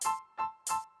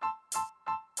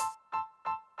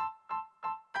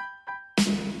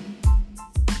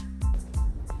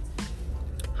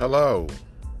Hello,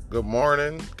 good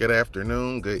morning, good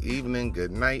afternoon, good evening, good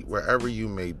night, wherever you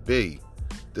may be.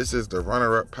 This is the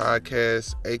Runner Up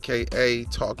Podcast, aka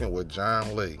Talking with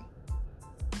John Lee.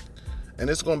 And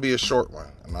it's going to be a short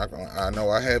one. I know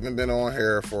I haven't been on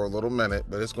here for a little minute,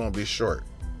 but it's going to be short.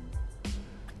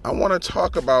 I want to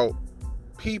talk about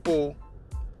people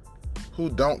who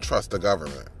don't trust the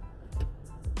government.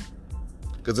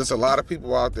 Because there's a lot of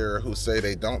people out there who say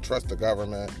they don't trust the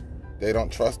government. They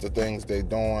don't trust the things they're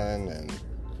doing, and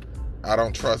I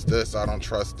don't trust this, I don't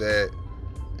trust that.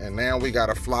 And now we got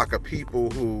a flock of people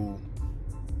who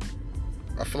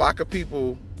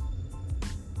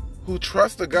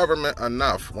trust the government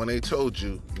enough when they told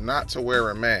you not to wear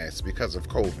a mask because of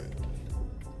COVID,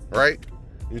 right?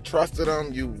 You trusted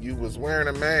them, you was wearing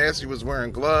a mask, you was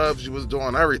wearing gloves, you was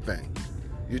doing everything.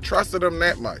 You trusted them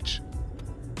that much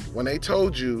when they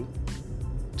told you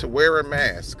to wear a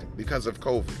mask because of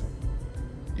COVID.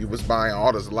 You was buying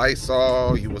all this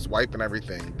Lysol, you was wiping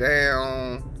everything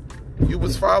down, you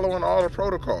was following all the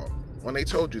protocol when they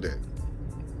told you that.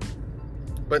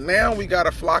 But now we got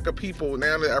a flock of people,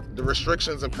 now that the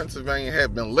restrictions in Pennsylvania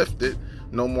have been lifted,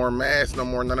 no more masks, no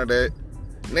more none of that.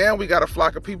 Now we got a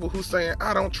flock of people who's saying,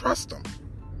 I don't trust them.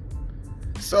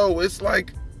 So it's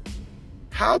like,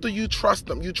 how do you trust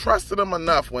them? You trusted them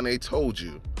enough when they told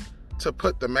you to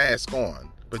put the mask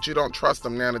on, but you don't trust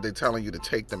them now that they're telling you to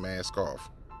take the mask off.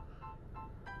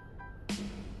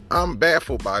 I'm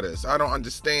baffled by this. I don't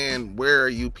understand where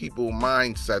you people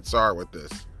mindsets are with this.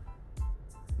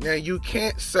 Now, you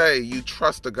can't say you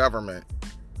trust the government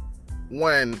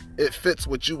when it fits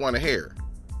what you want to hear.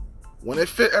 When it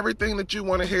fit everything that you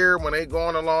want to hear, when they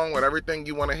going along with everything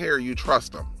you want to hear, you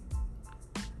trust them.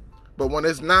 But when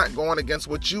it's not going against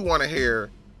what you want to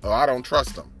hear, I don't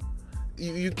trust them.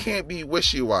 You can't be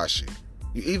wishy-washy.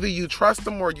 Either you trust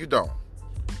them or you don't.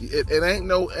 It ain't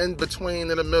no in between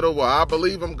in the middle. Well, I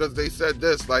believe them because they said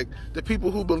this. Like the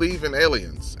people who believe in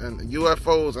aliens and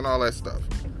UFOs and all that stuff,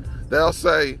 they'll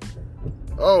say,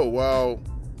 oh, well,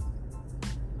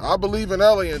 I believe in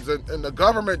aliens, and the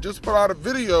government just put out a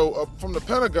video from the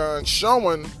Pentagon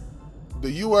showing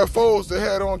the UFOs they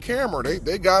had on camera.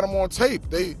 They got them on tape.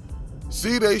 They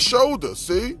showed us.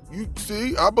 See,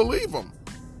 I believe them.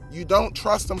 You don't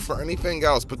trust them for anything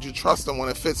else, but you trust them when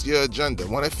it fits your agenda.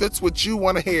 When it fits what you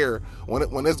want to hear, when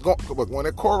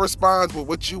it corresponds with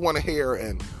what you want to hear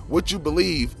and what you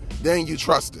believe, then you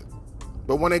trust it.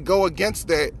 But when it go against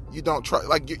that, you don't trust.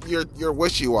 Like you're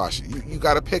wishy-washy. You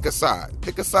got to pick a side.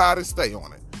 Pick a side and stay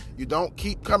on it. You don't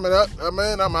keep coming up. I'm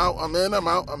in, I'm out. I'm in, I'm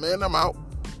out. I'm in, I'm out.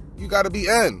 You got to be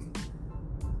in,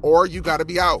 or you got to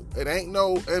be out. It ain't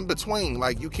no in between.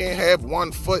 Like you can't have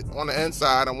one foot on the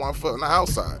inside and one foot on the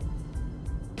outside.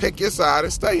 Pick your side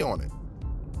and stay on it.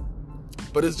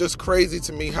 But it's just crazy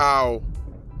to me how,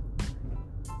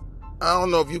 I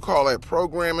don't know if you call that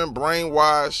programming,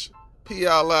 brainwash,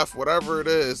 PLF, whatever it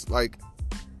is, like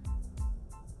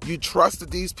you trusted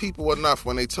these people enough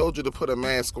when they told you to put a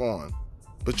mask on,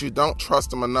 but you don't trust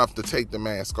them enough to take the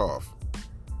mask off.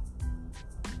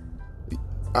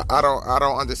 I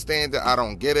don't understand it. I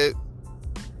don't get it.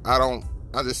 I don't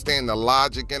understand the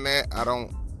logic in that.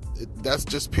 That's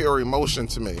just pure emotion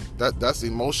to me. That's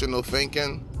emotional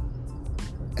thinking,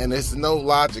 and there's no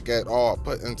logic at all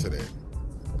put into that.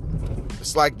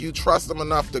 It's like you trust them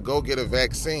enough to go get a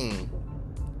vaccine,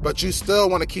 but you still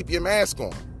want to keep your mask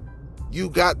on. You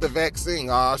got the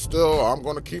vaccine. I'm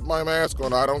going to keep my mask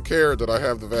on. I don't care that I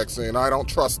have the vaccine. I don't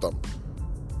trust them.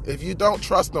 If you don't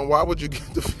trust them, why would you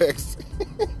get the vaccine?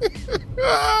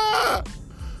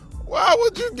 Why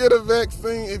would you get a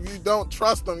vaccine if you don't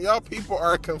trust them? Y'all people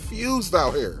are confused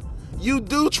out here. You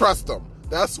do trust them.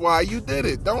 That's why you did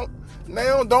it. Don't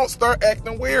start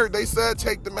acting weird. They said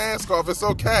take the mask off. It's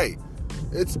okay.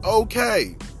 It's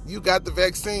okay. You got the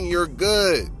vaccine. You're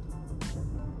good.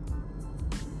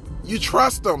 You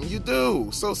trust them. You do.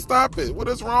 So stop it. What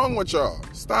is wrong with y'all?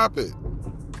 Stop it.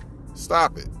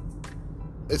 Stop it.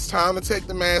 It's time to take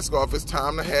the mask off. It's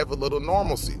time to have a little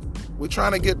normalcy. We're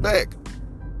trying to get back.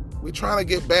 We're trying to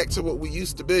get back to what we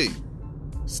used to be.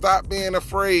 Stop being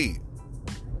afraid.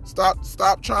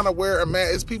 Stop trying to wear a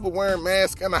mask. It's people wearing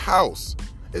masks in the house.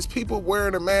 It's people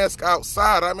wearing a mask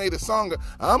outside. I made a song.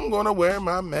 I'm going to wear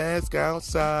my mask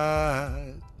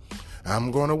outside.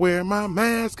 I'm going to wear my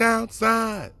mask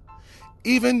outside.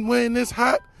 Even when it's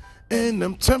hot and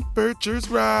them temperatures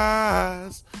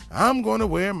rise, I'm going to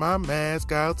wear my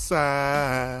mask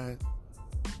outside.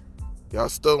 Y'all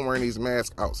still wearing these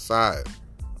masks outside.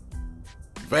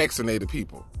 Vaccinated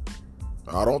people.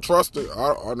 I don't trust it.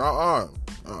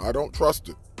 I don't trust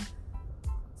it.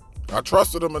 I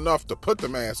trusted them enough to put the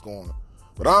mask on,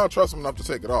 But I don't trust them enough to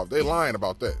take it off. They lying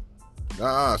about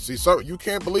that. See, you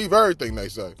can't believe everything they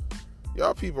say.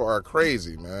 Y'all people are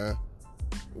crazy, man.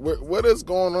 What is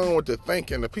going on with the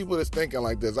thinking? The people that's thinking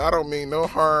like this. I don't mean no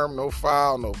harm, no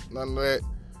foul, none of that.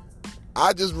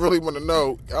 I just really want to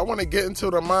know. I want to get into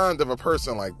the mind of a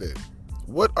person like that.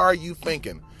 What are you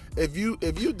thinking? If you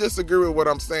disagree with what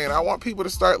I'm saying, I want people to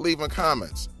start leaving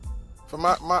comments. For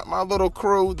my little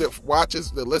crew that watches,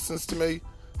 that listens to me,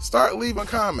 start leaving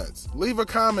comments. Leave a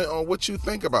comment on what you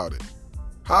think about it.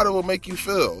 How it will make you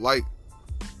feel. Like,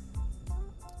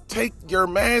 take your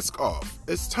mask off.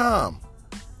 It's time.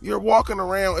 You're walking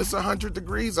around, it's 100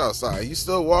 degrees outside. You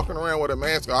still walking around with a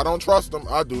mask on. I don't trust them.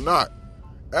 I do not.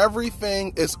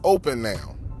 Everything is open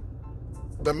now.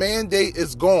 The mandate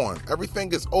is gone.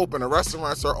 Everything is open. The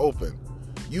restaurants are open.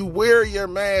 You wear your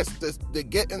mask to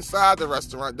get inside the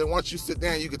restaurant. Then once you sit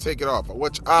down, you can take it off,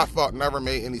 which I thought never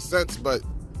made any sense. But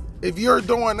if you're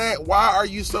doing that, why are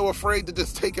you so afraid to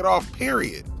just take it off,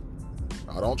 period?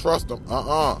 I don't trust them.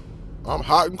 I'm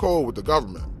hot and cold with the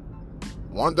government.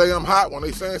 One day I'm hot when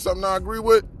they saying something I agree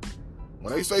with.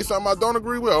 When they say something I don't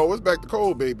agree with, oh, it's back to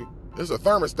cold, baby. It's a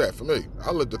thermostat for me.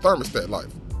 I live the thermostat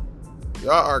life.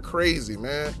 Y'all are crazy,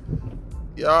 man.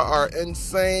 Y'all are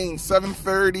insane.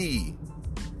 7:30.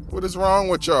 What is wrong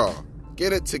with y'all?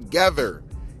 Get it together.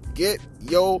 Get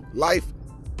your life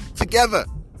together.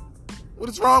 What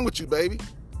is wrong with you, baby?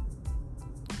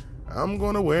 I'm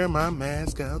gonna wear my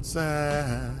mask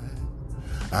outside.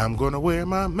 I'm gonna wear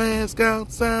my mask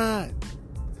outside.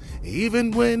 Even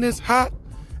when it's hot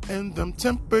and them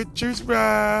temperatures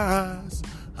rise,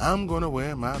 I'm gonna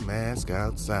wear my mask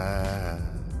outside.